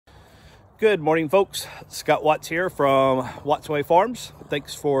Good morning, folks. Scott Watts here from Watts Way Farms.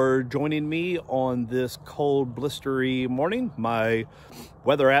 Thanks for joining me on this cold, blistery morning. My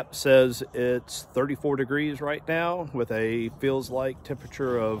weather app says it's 34 degrees right now with a feels like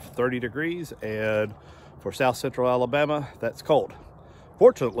temperature of 30 degrees, and for South Central Alabama, that's cold.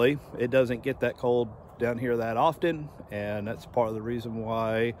 Fortunately, it doesn't get that cold down here that often, and that's part of the reason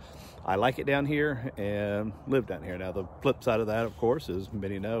why I like it down here and live down here. Now, the flip side of that, of course, is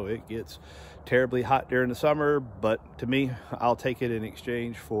many know it gets terribly hot during the summer, but to me, I'll take it in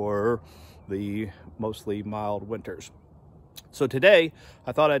exchange for the mostly mild winters. So today,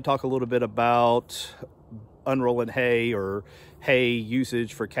 I thought I'd talk a little bit about unrolling hay or hay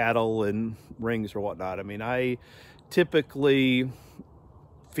usage for cattle and rings or whatnot. I mean, I typically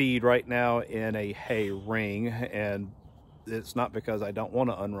feed right now in a hay ring, and it's not because I don't want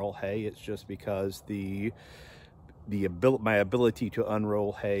to unroll hay. It's just because my ability to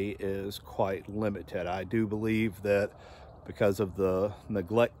unroll hay is quite limited. I do believe that because of the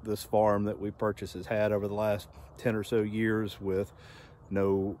neglect this farm that we purchased has had over the last 10 or so years, with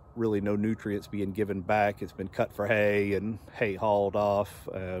really no nutrients being given back, it's been cut for hay and hay hauled off,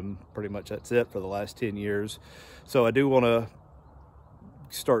 and pretty much that's it for the last 10 years. So I do want to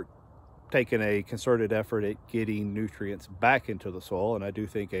start taking a concerted effort at getting nutrients back into the soil, and I do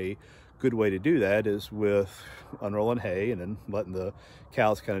think a good way to do that is with unrolling hay and then letting the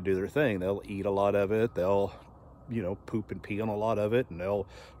cows kind of do their thing. They'll eat a lot of it, they'll poop and pee on a lot of it, and they'll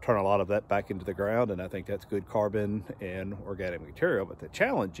turn a lot of that back into the ground, and I think that's good carbon and organic material. But the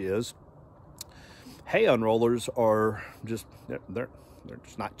challenge is hay unrollers are just they're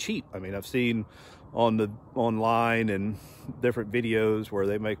just not cheap. I mean, I've seen online and different videos where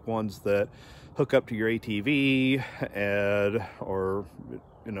they make ones that hook up to your ATV and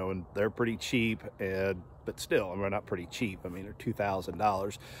and they're pretty cheap, but still, I mean, not pretty cheap. I mean, they're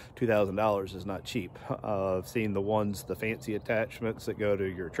 $2,000. $2,000 is not cheap. I've seen the fancy attachments that go to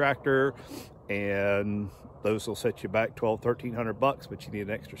your tractor, and those will set you back $1,200–1,300 bucks, but you need an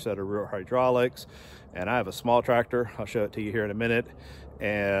extra set of rear hydraulics. And I have a small tractor. I'll show it to you here in a minute.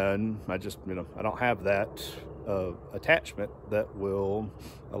 And I just, I don't have that attachment that will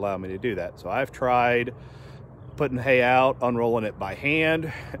allow me to do that. So I've tried putting hay out, unrolling it by hand,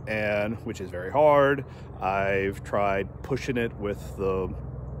 which is very hard. I've tried pushing it with the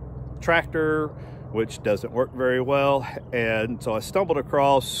tractor, which doesn't work very well. And so I stumbled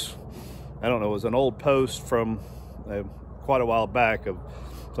across, I don't know, it was an old post from quite a while back of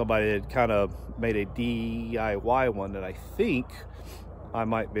somebody that kind of made a DIY one that I think I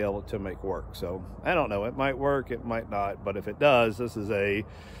might be able to make work. So I don't know, it might work, it might not, but if it does, this is a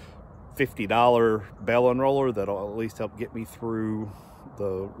 $50 Bale Unroller that'll at least help get me through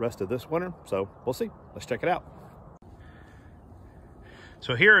the rest of this winter. So we'll see. Let's check it out.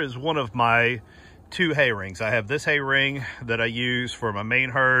 So here is one of my two hay rings. I have this hay ring that I use for my main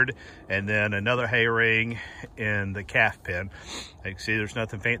herd, and then another hay ring in the calf pen. You can see there's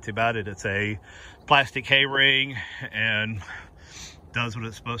nothing fancy about it. It's a plastic hay ring and does what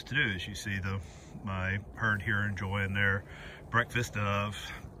it's supposed to do. As you see, my herd here enjoying their breakfast of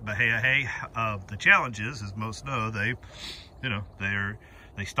Bahia hay. The challenge is, as most know, they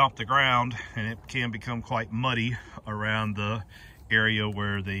stomp the ground, and it can become quite muddy around the area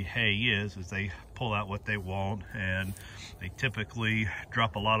where the hay is as they pull out what they want, and they typically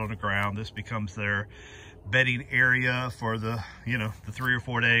drop a lot on the ground. This becomes their bedding area for the 3 or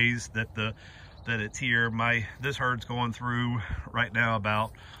 4 days that it's here. This herd's going through right now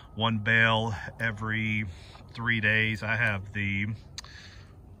about 1 bale every 3 days. I have the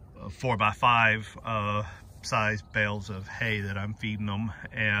 4x5 size bales of hay that I'm feeding them,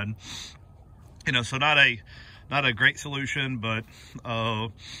 and so not a great solution, but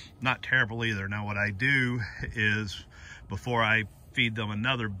not terrible either. Now, what I do is, before I feed them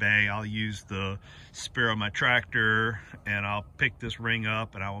another bay, I'll use the spear of my tractor, and I'll pick this ring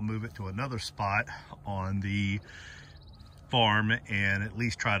up and I will move it to another spot on the farm and at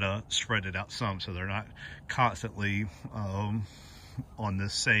least try to spread it out some, so they're not constantly on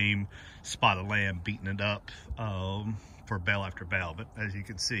this same spot of land beating it up for bale after bale. But as you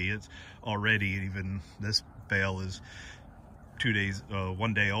can see, it's already, even this bale is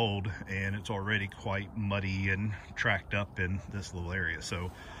 1 day old, and it's already quite muddy and tracked up in this little area.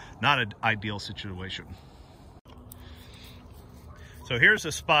 So not an ideal situation. So here's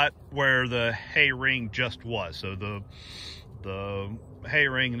the spot where the hay ring just was. So the hay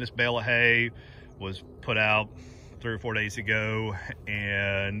ring in this bale of hay was put out 3 or 4 days ago,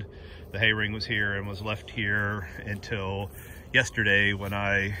 and the hay ring was here and was left here until yesterday,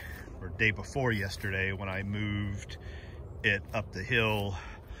 or day before yesterday, when I moved it up the hill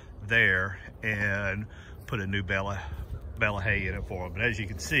there and put a new bale of hay in it for them. But as you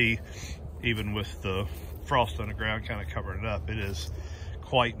can see, even with the frost on the ground kind of covering it up, it is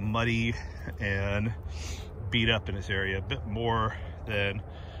quite muddy and beat up in this area, a bit more than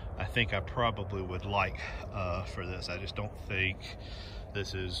I think I probably would like for this. I just don't think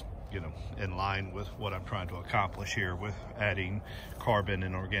this is, you know, in line with what I'm trying to accomplish here with adding carbon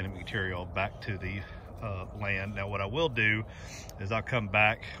and organic material back to the land. Now what I will do is I'll come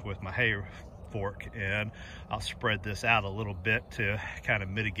back with my hay fork and I'll spread this out a little bit to kind of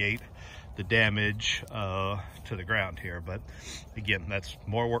mitigate the damage to the ground here. But again, that's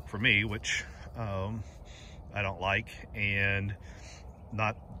more work for me, which I don't like, and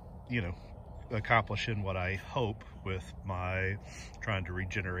not, you know, accomplishing what I hope with my trying to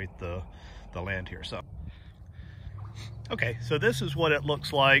regenerate the land here. So okay, so this is what it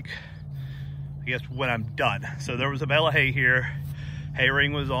looks like, I guess, when I'm done. So there was a bale of hay here, hay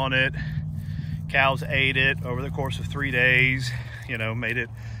ring was on it, cows ate it over the course of 3 days, you know, made it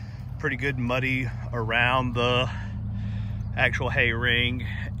pretty good muddy around the actual hay ring,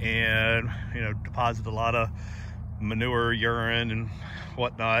 and, you know, deposited a lot of manure, urine and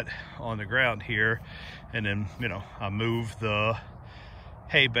whatnot on the ground here. And then, you know, I moved the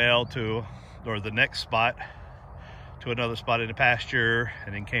hay bale to, or the next spot, to another spot in the pasture,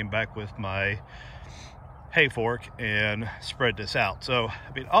 and then came back with my hay fork and spread this out. So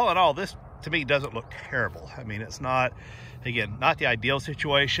I mean, all in all, this to me doesn't look terrible. I mean, it's not, again, not the ideal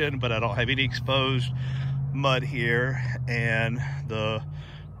situation, but I don't have any exposed mud here, and the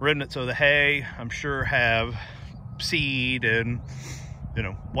remnants of the hay I'm sure have seed and, you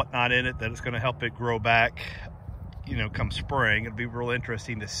know, whatnot in it that is going to help it grow back, you know, come spring. It'll be real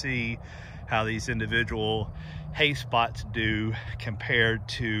interesting to see how these individual hay spots do compared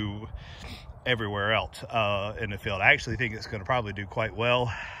to everywhere else in the field. I actually think it's going to probably do quite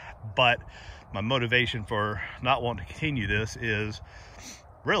well, but my motivation for not wanting to continue this is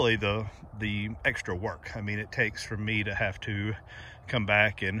really the extra work. I mean, it takes for me to have to come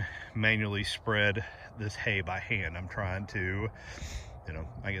back and manually spread this hay by hand. I'm trying to, you know,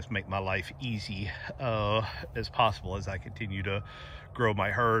 I guess make my life easy as possible as I continue to grow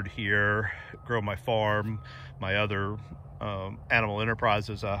my herd here, grow my farm, my other animal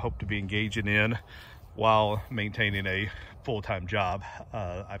enterprises I hope to be engaging in while maintaining a full-time job.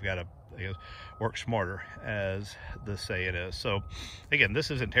 I've got to, I guess, work smarter, as the saying is. So again, this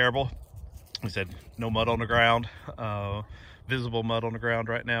isn't terrible. I said no mud on the ground, visible mud on the ground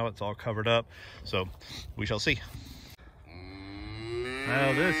right now. It's all covered up, so we shall see.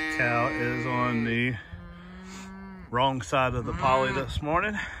 Now this cow is on the wrong side of the poly this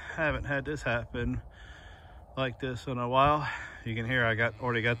morning. I haven't had this happen like this in a while. You can hear I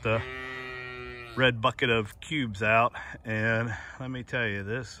already got the red bucket of cubes out, and let me tell you,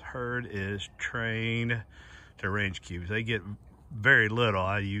 this herd is trained to range cubes. They get very little.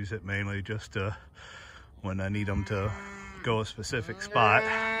 I use it mainly just to, when I need them to go a specific spot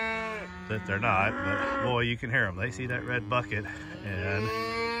that they're not, but boy, you can hear them. They see that red bucket and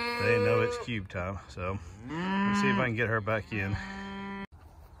they know it's cube time. So let's see if I can get her back in.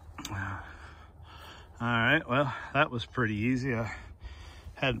 All right, well, that was pretty easy. I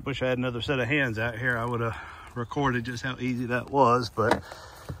wish I had another set of hands out here. I would have recorded just how easy that was, but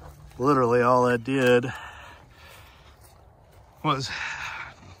literally all I did was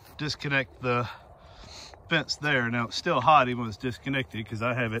disconnect the fence there. Now it's still hot even when it's disconnected, because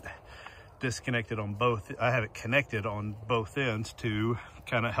I have it disconnected on both. I have it connected on both ends to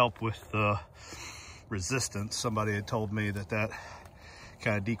kind of help with the resistance. Somebody had told me that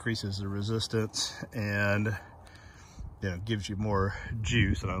kind of decreases the resistance and, you know, gives you more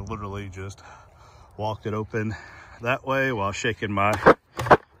juice. And I literally just walked it open that way while shaking my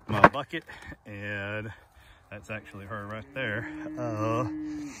bucket, and that's actually her right there.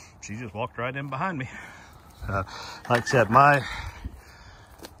 She just walked right in behind me. Like I said, my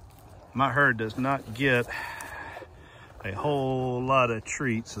herd does not get a whole lot of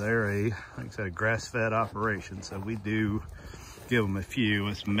treats. They're like I said, a grass-fed operation, so we do give them a few.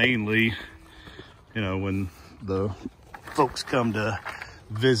 It's mainly, you know, when the folks come to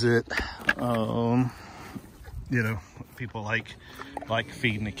visit, you know, people like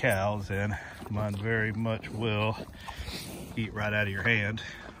feeding the cows, and mine very much will eat right out of your hand.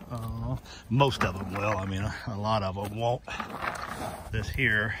 Most of them will. I mean, a lot of them won't. This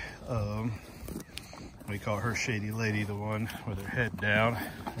here, we call her Shady Lady, the one with her head down.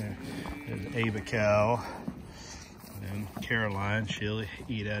 There's Ava cow, and Caroline, she'll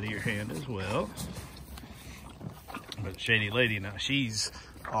eat out of your hand as well. But Shady Lady, now she's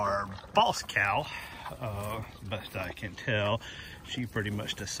our boss cow, best I can tell. she pretty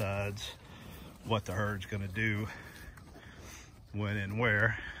much decides what the herd's going to do when and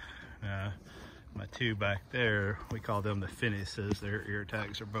where. My two back there, we call them the finishes. Their ear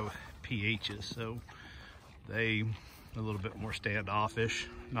tags are both PHs, so they a little bit more standoffish,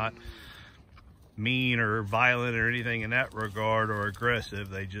 not mean or violent or anything in that regard or aggressive.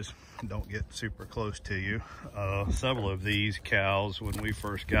 They just don't get super close to you. Several of these cows, when we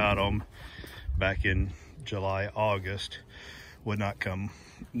first got them back in July, August, would not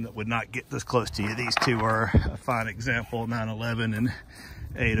get this close to you. These two are a fine example, 911 and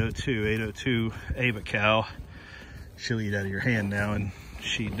 802. 802 Ava cow, she'll eat out of your hand now, and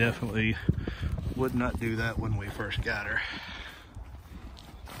she definitely would not do that when we first got her.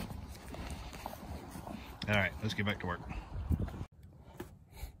 All right, let's get back to work.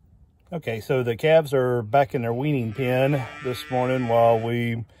 Okay, so the calves are back in their weaning pen this morning while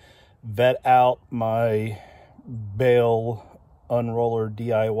we vet out my Bale Unroller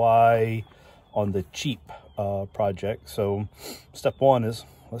DIY on the cheap project. So step one is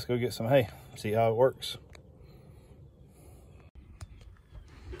let's go get some hay, see how it works.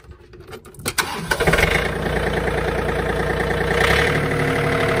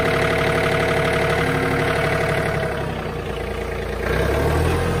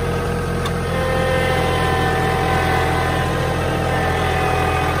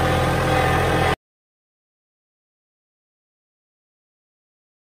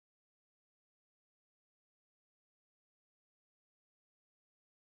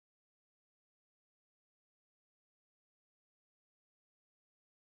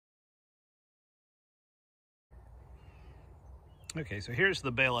 Okay, so here's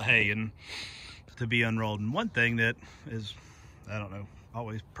the bale of hay and to be unrolled. And one thing that is, I don't know,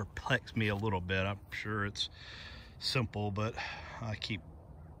 always perplexed me a little bit. I'm sure it's simple, but I keep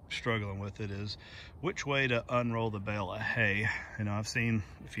struggling with it, is which way to unroll the bale of hay. You know, I've seen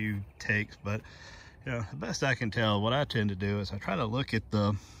a few takes, but you know, the best I can tell, what I tend to do is I try to look at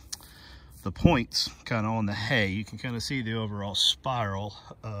the points kind of on the hay. You can kind of see the overall spiral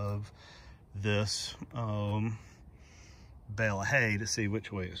of this bale of hay to see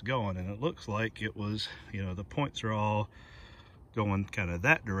which way it's going, and it looks like it was, you know, the points are all going kind of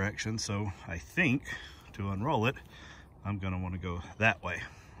that direction. So I think to unroll it, I'm going to want to go that way.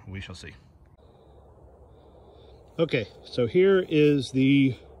 We shall see. Okay, so here is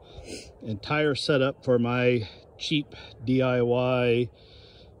the entire setup for my cheap DIY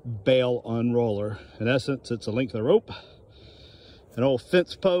Bale Unroller. In essence, it's a length of rope, an old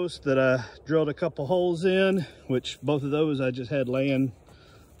fence post that I drilled a couple holes in, which both of those I just had laying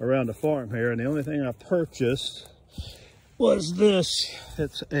around the farm here. And the only thing I purchased was this.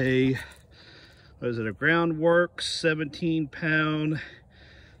 It's a, what is it, a Groundworks 17-pound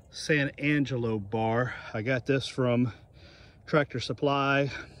San Angelo bar. I got this from Tractor Supply.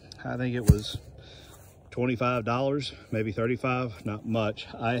 I think it was $25, maybe $35, not much.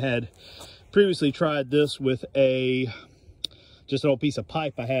 I had previously tried this with just an old piece of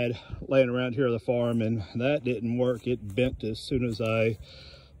pipe I had laying around here on the farm, and that didn't work. It bent as soon as I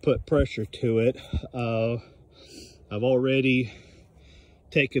put pressure to it. I've already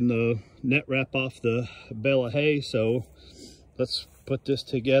taken the net wrap off the bale of hay, so let's put this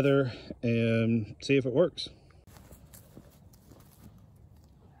together and see if it works.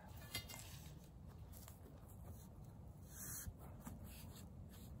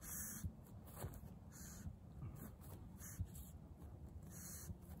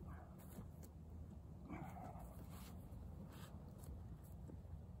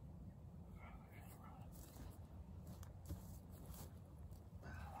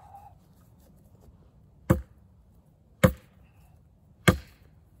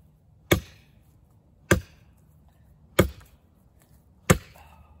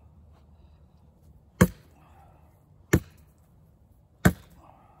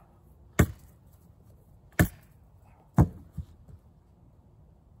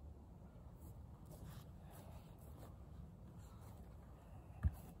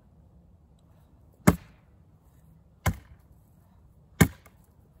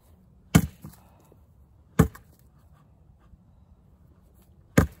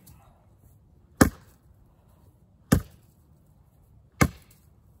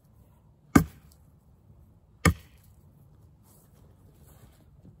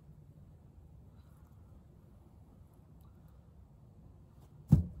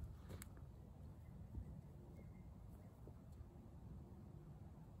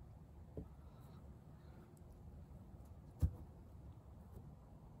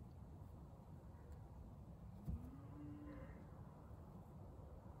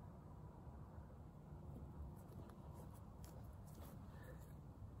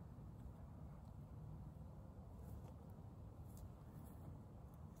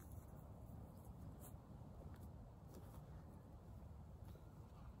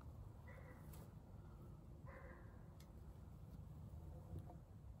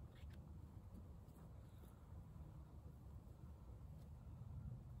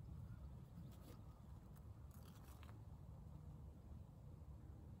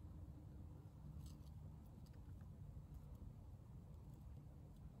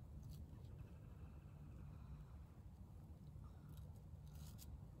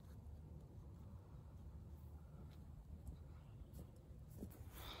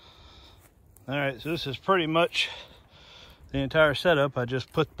 All right, so this is pretty much the entire setup. I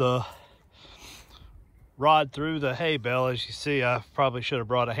just put the rod through the hay bale. As you see, I probably should have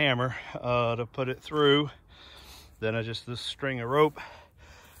brought a hammer to put it through. Then this string of rope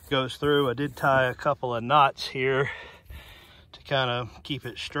goes through. I did tie a couple of knots here to kind of keep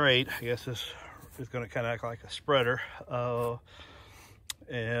it straight. I guess this is going to kind of act like a spreader.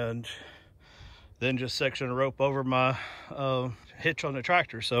 And then just section of rope over my hitch on the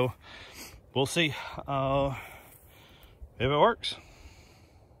tractor. So we'll see if it works.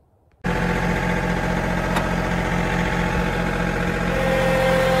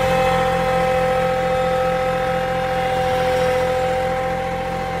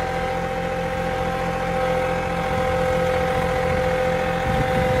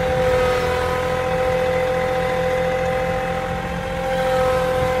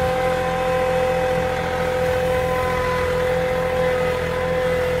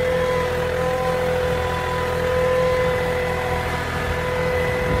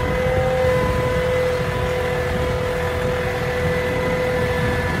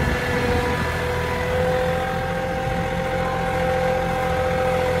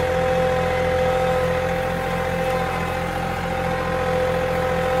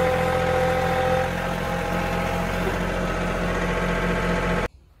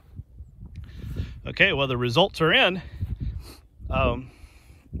 Okay, well, the results are in.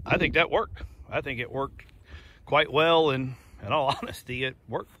 I think that worked. I think it worked quite well, and in all honesty, it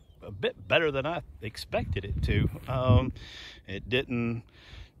worked a bit better than I expected it to. It didn't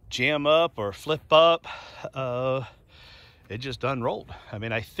jam up or flip up. It just unrolled. I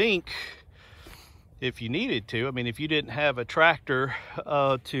mean, I think if you needed to, I mean, if you didn't have a tractor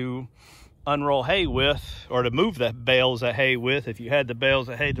to unroll hay with, or to move the bales of hay with, if you had the bales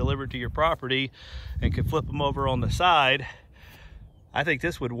of hay delivered to your property and could flip them over on the side, I think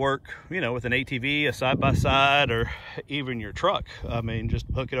this would work, you know, with an ATV, a side-by-side, or even your truck. I mean, just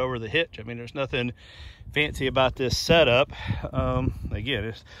hook it over the hitch. I mean, there's nothing fancy about this setup. Again,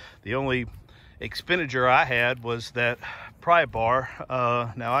 it's the only expenditure I had was that pry bar.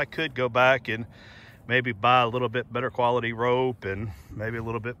 Now I could go back and maybe buy a little bit better quality rope and maybe a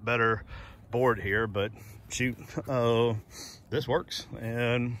little bit better board here, but shoot, this works,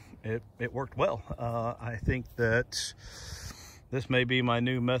 and it worked well. I think that this may be my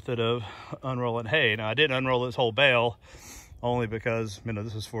new method of unrolling hay. Now, I didn't unroll this whole bale only because, you know,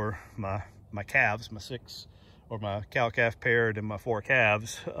 this is for my calves, my 6 or my cow-calf paired and my 4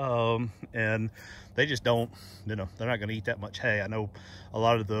 calves, and they just don't, you know, they're not going to eat that much hay. I know a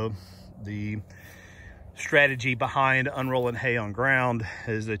lot of the strategy behind unrolling hay on ground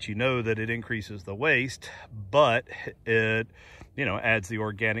is that you know that it increases the waste, but it, you know, adds the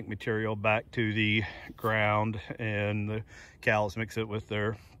organic material back to the ground, and the cows mix it with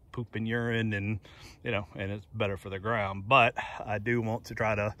their poop and urine, and, you know, and it's better for the ground. But I do want to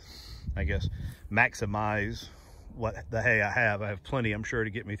try to, I guess, maximize what the hay I have. I have plenty, I'm sure,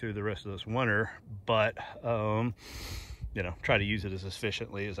 to get me through the rest of this winter, but you know, try to use it as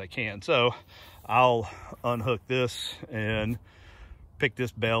efficiently as I can. So I'll unhook this and pick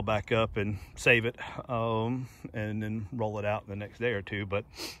this bale back up and save it, and then roll it out the next day or two. But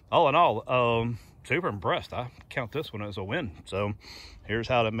all in all, super impressed. I count this one as a win. So here's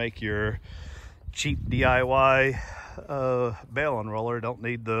how to make your cheap DIY bale unroller. Don't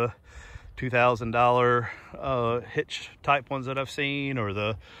need the $2,000 hitch type ones that I've seen, or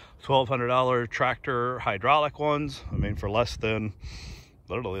the $1,200 tractor hydraulic ones. I mean, for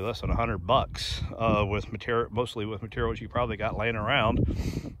literally less than $100, with material, mostly with materials you probably got laying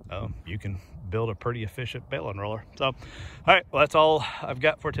around, you can build a pretty efficient bale unroller. So, all right, well, that's all I've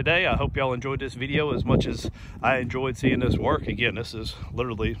got for today. I hope y'all enjoyed this video as much as I enjoyed seeing this work. Again, this is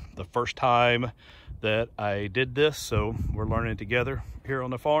literally the first time that I did this, so we're learning together here on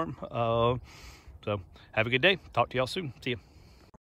the farm. So have a good day. Talk to y'all soon. See ya.